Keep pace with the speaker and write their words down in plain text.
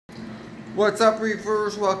What's up,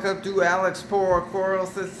 Reefers? Welcome to Alex for Aquarium.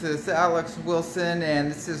 This is Alex Wilson, and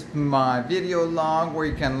this is my video log where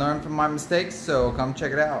you can learn from my mistakes, so come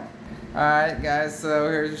check it out. Alright guys, so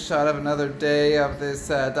here's a shot of another day of this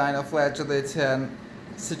Dino flagellate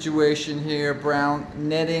situation here. Brown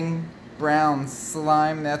netting, brown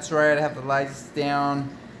slime, that's right. I have the lights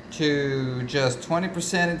down to just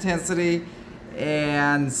 20% intensity,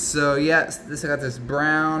 and so yes, I got this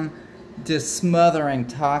brown, just smothering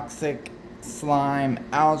toxic slime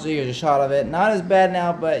algae. Here's a shot of it. Not as bad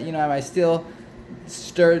now, but you know, I still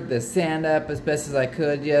stirred the sand up as best as I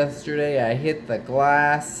could yesterday. I hit the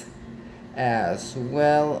glass as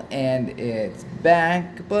well, and it's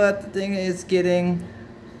back, but the thing is getting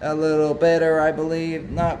a little better, I believe.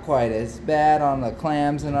 Not quite as bad on the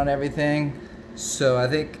clams and on everything, so I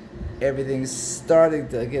think everything's starting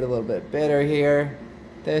to get a little bit better here.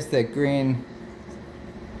 There's the green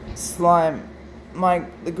slime,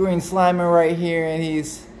 the green slimer right here, and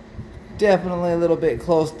he's definitely a little bit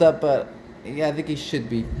closed up, but yeah, I think he should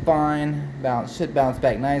be fine. Should bounce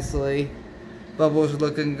back nicely. Bubbles are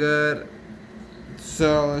looking good.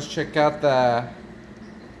 So let's check out the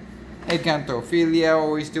Acanthophila,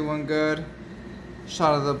 always doing good.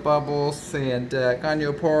 Shot of the bubbles, and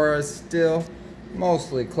Goniopora is still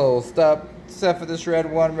mostly closed up, except for this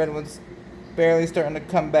red one. Red one's barely starting to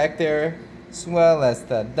come back there, as well as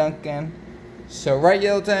the Duncan. So right,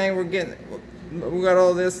 Yellow Tang, we got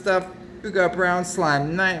all this stuff. We got brown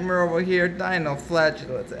slime nightmare over here, dino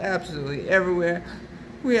flagellates absolutely everywhere.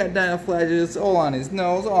 We got dino flagellates all on his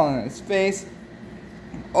nose, all on his face,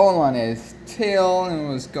 all on his tail, and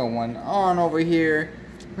what's going on over here.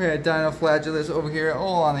 We had dino flagellates over here,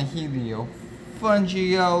 all on the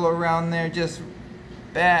heliofungi all around there, just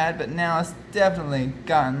bad, but now it's definitely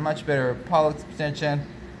gotten much better pollen extension.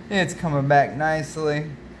 It's coming back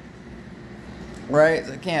nicely, right?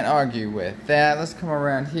 So I can't argue with that. Let's come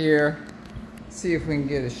around here, see if we can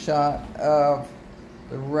get a shot of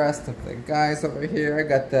the rest of the guys over here. I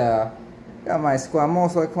got my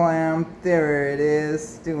squamosa clam. There it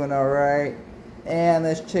is, doing all right. And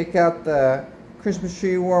let's check out the Christmas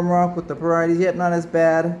tree worm rock with the varieties. Yet not as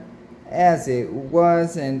bad as it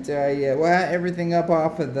was, and yeah, well, I had everything up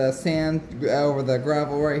off of the sand over the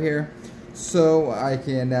gravel right here, so I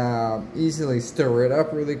can easily stir it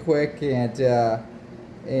up really quick and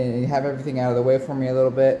have everything out of the way for me a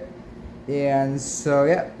little bit. And so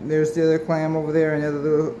yeah, there's the other clam over there, and the other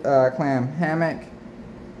little clam hammock,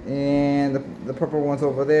 and the purple one's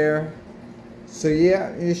over there. So yeah,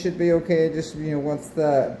 it should be okay. Just, you know, once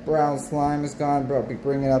the brown slime is gone, I'll be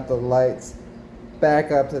bringing up the lights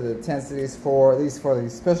back up to the intensities for these,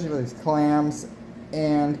 especially for these clams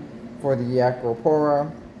and for the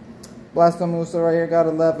Acropora. Blastomusa right here,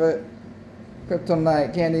 gotta love it.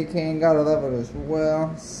 Kryptonite candy cane, gotta love it as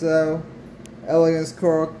well. So elegance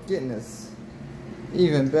coral getting this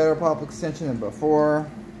even better pop extension than before.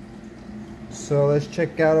 So let's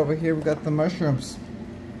check out over here. We got the mushrooms.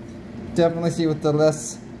 Definitely see with the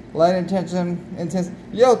less light intense.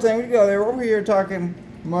 Yellow Tang, we go there. Over here talking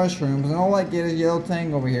mushrooms, and all I get is Yellow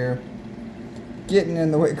Tang over here getting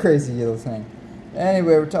in the way. Crazy Yellow Tang.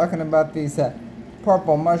 Anyway, we're talking about these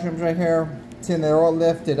purple mushrooms right here. See, they're all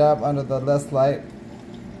lifted up under the less light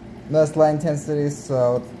intensity,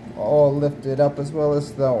 so it's all lifted up, as well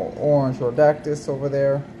as the orange rhodactis over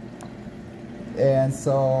there. And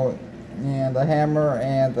so, and the hammer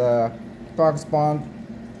and the fox spawn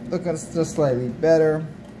looking just slightly better.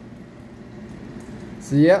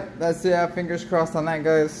 So yep, that's it. Fingers crossed on that,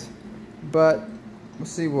 guys. But we'll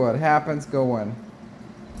see what happens going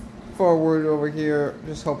forward over here.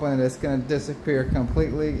 Just hoping that it's gonna disappear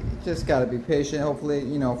completely. Just gotta be patient. Hopefully,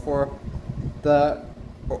 you know, for the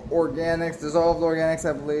organics, dissolved organics,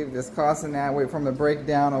 I believe, is causing that. Wait for them to break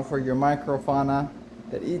down, or for your microfauna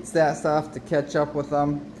that eats that stuff to catch up with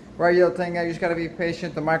them. Right, Yellow Tang, you just gotta be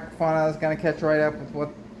patient. The microfauna is gonna catch right up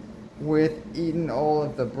with eating all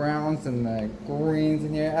of the browns and the greens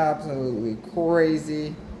in here. Absolutely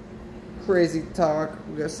crazy talk.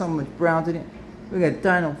 We got so much browns in here. We got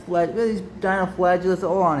dino flagellates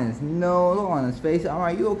all on his nose, all on his face.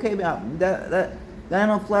 Alright, you okay about that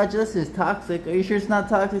dino flagellates is toxic? Are you sure it's not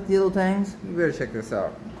toxic to Yellow Tangs? We better check this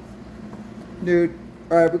out, dude.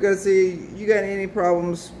 Alright, we're gonna see. You got any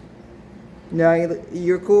problems? No,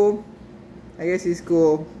 you're cool. I guess he's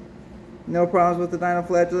cool. No problems with the dino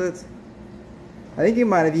flagellates? I think he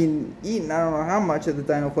might have eaten I don't know how much of the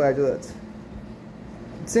dino flagellates.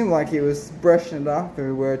 It seemed like he was brushing it off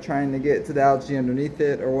everywhere, trying to get to the algae underneath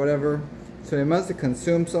it or whatever. So he must have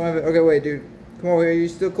consumed some of it. Okay, wait, dude. Come over here. You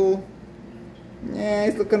still cool? Yeah,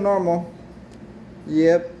 he's looking normal.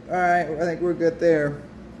 Yep. Alright, I think we're good there.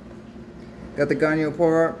 Got the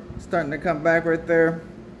Goniopora starting to come back right there.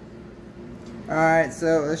 Alright,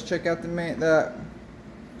 so let's check out the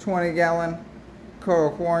 20-gallon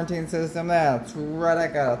coral quarantine system. That's right, I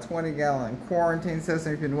got a 20-gallon quarantine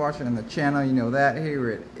system. If you've been watching on the channel, you know that. Here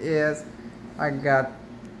it is. I got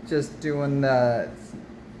just doing the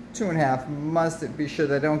 2.5 months to be sure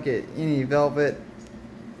that I don't get any velvet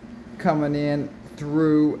coming in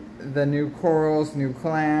through the new corals, new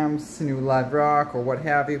clams, new live rock, or what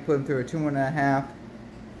have you. Put them through a 2.5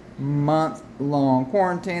 month long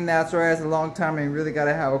quarantine. That's right, it's a long time, and you really got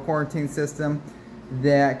to have a quarantine system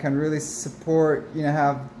that can really support,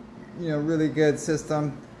 have, really good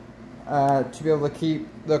system to be able to keep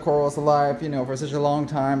the corals alive, for such a long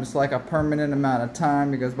time. It's like a permanent amount of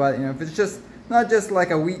time, because if it's just not just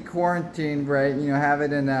like a week quarantine, right? Have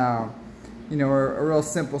it in a real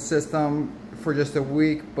simple system for just a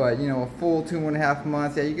week, but a full 2.5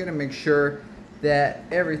 months. Yeah, you got to make sure that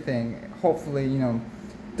everything, hopefully,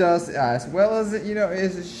 does as well as it,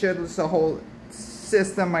 as it should. It's a whole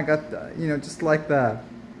system. I got the, just like the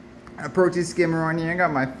protein skimmer on here. I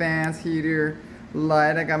got my fans, heater,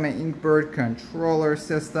 light. I got my Inkbird controller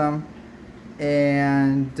system,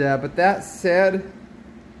 and but that said,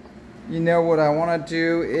 what I want to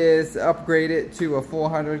do is upgrade it to a full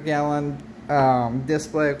 100-gallon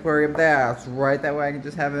display aquarium. That's right, that way I can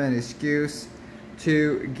just have an excuse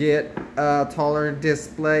to get a taller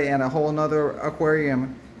display and a whole nother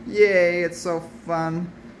aquarium. Yay, it's so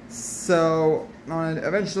fun. So I'm gonna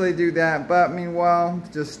eventually do that, but meanwhile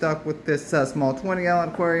just stuck with this small 20-gallon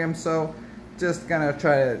aquarium. So just gonna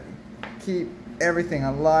try to keep everything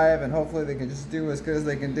alive, and hopefully they can just do as good as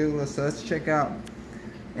they can do. So let's check out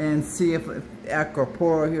and see if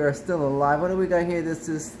Aquapora here are still alive. What do we got here? This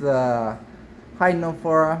is the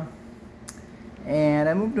Hydnophora, and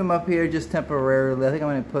I moved them up here just temporarily. I think I'm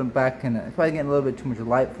going to put them back in. It's probably getting a little bit too much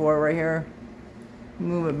light for it right here.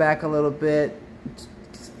 Move it back a little bit.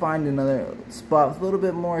 Just find another spot with a little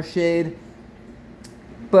bit more shade.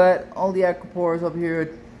 But all the Aquaporas up here are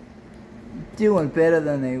doing better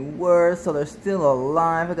than they were, so they're still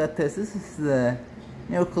alive. I got this. This is the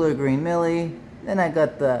Nuclear Green Millie. Then I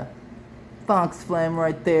got the Fox Flame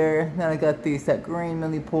right there. Then I got that green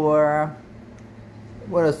millipore.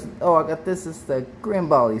 What else? Oh, I got this. Is the Green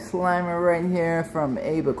Bally Slimer right here from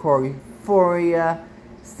Aquarium.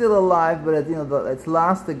 Still alive, but it's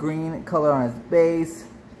lost the green color on its base.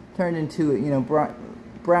 Turned into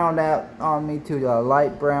browned out on me to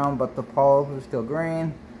light brown, but the polyps are still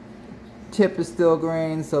green. Tip is still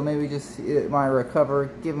green, so maybe just it might recover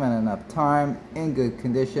given enough time, in good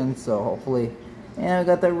condition. So hopefully. And we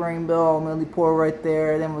got the Rainbow Millipore right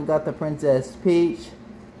there. Then we got the Princess Peach.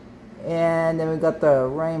 And then we got the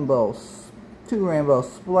two rainbow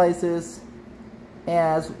splices,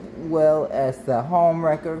 as well as the Home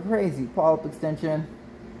Wrecker Crazy Polyp Extension.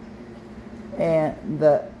 And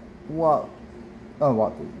the Walt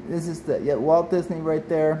Disney right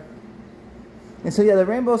there. And so yeah, the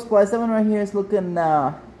rainbow splice, that one right here is looking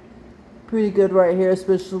pretty good right here,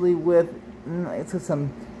 especially with it's got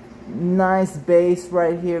some nice base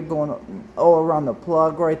right here going all around the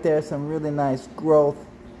plug right there. Some really nice growth,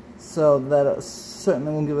 so that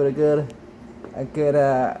certainly will give it a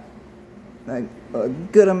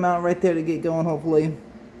good amount right there to get going, hopefully.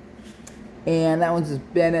 And that one's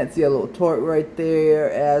just Bennett's Yellow Tort right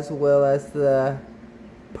there, as well as the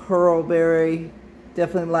Pearlberry.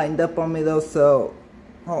 Definitely lightened up on me though, so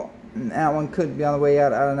that one could be on the way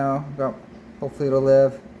out. I don't know, but hopefully it'll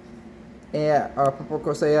live. Yeah, our Purple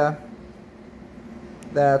Corsair.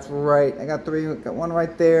 That's right. I got three. Got one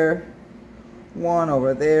right there, one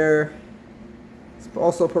over there. It's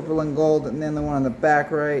also purple and gold, and then the one on the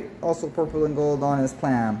back right, also purple and gold on his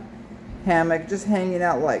clam hammock, just hanging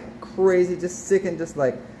out like crazy, just sticking, just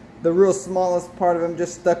like the real smallest part of him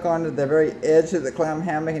just stuck onto the very edge of the clam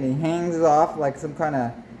hammock, and he hangs off like some kind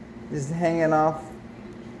of, just hanging off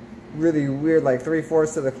really weird, like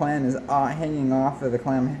 3/4 of the clam is hanging off of the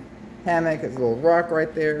clam hammock. It's a little rock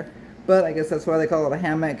right there, but I guess that's why they call it a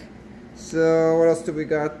hammock. So what else do we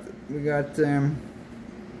got? We got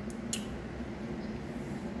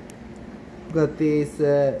these,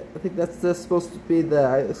 I think that's supposed to be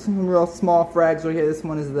some real small frags right here. This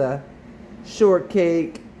one is the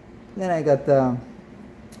Shortcake. Then I got the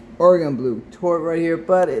Oregon Blue Tort right here,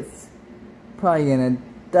 but it's probably gonna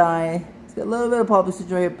die. It's got a little bit of polyp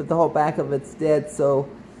right here, but the whole back of it's dead, so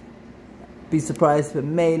be surprised if it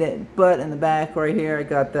made it. But in the back right here, I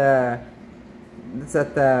got I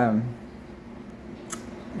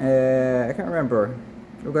can't remember.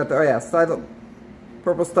 We got the,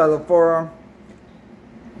 Purple Stylophora,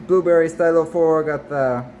 Blueberry Stylophora, got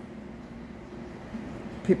the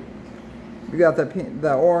We got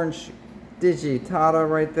the orange digitata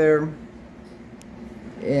right there.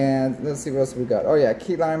 And let's see what else we got. Oh yeah,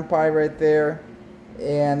 key lime pie right there.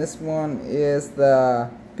 And this one is the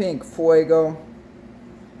pink fuego,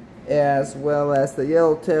 as well as the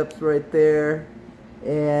yellow tips right there.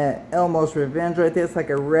 And Elmo's Revenge right there. It's like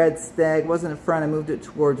a red stag. It wasn't in front, I moved it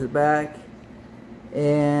towards the back.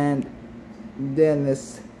 And then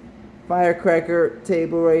this firecracker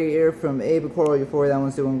table right here from Abe Coral Euphoria. That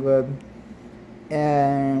one's doing good.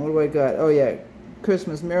 And what do I got? Oh yeah,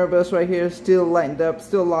 Christmas Mirabus right here. Still lightened up,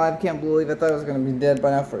 still alive. Can't believe I thought it was going to be dead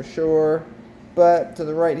by now for sure. But to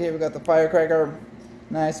the right here we got the firecracker.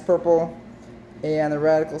 Nice purple. And the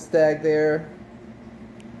radical stag there.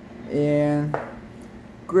 And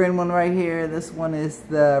green one right here. This one is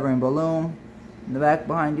the rainbow loom. In the back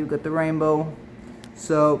behind you got the rainbow.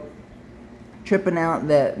 So tripping out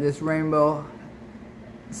that this rainbow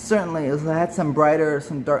certainly had some brighter,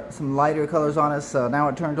 some lighter colors on it. So now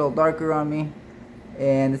it turned a little darker on me,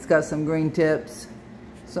 and it's got some green tips.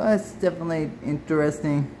 So it's definitely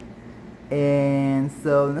interesting. And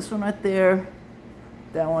so this one right there,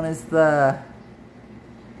 that one is the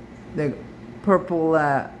purple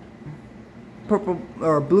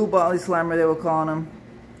or blue Bali Slimer, they were calling them.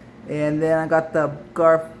 And then I got the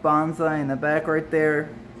Garf Bonsai in the back right there.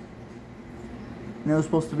 And it was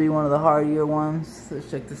supposed to be one of the hardier ones.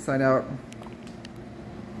 Let's check this side out.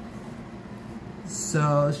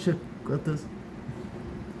 So let's check out this.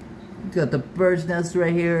 Got the bird's nest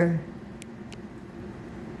right here.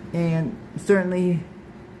 And certainly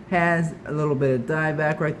has a little bit of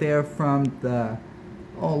dieback right there from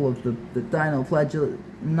all of the Dino Flagellate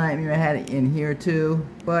Nightmare. I had it in here too,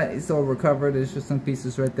 but it's all recovered. There's just some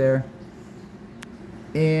pieces right there.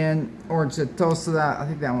 And Orange Setosa, I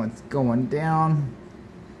think that one's going down.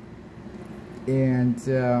 And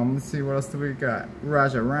let's see, what else do we got?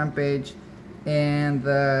 Raja Rampage and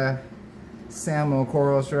the Salmo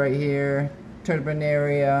Corals right here.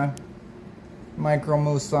 Turbinaria, Micro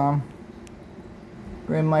Musa,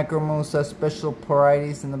 Green Micro Musa, Special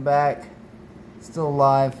Parietes in the back, still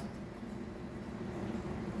alive.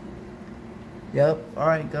 Yep,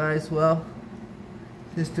 alright guys, well,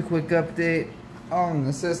 just a quick update on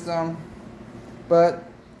the system, but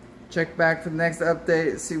check back for the next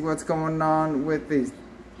update, see what's going on with these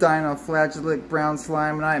Dino Flagellate Brown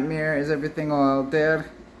Slime Nightmare. Is everything all there?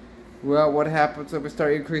 Well, what happens if we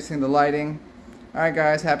start increasing the lighting? Alright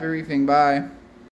guys, happy reefing, bye.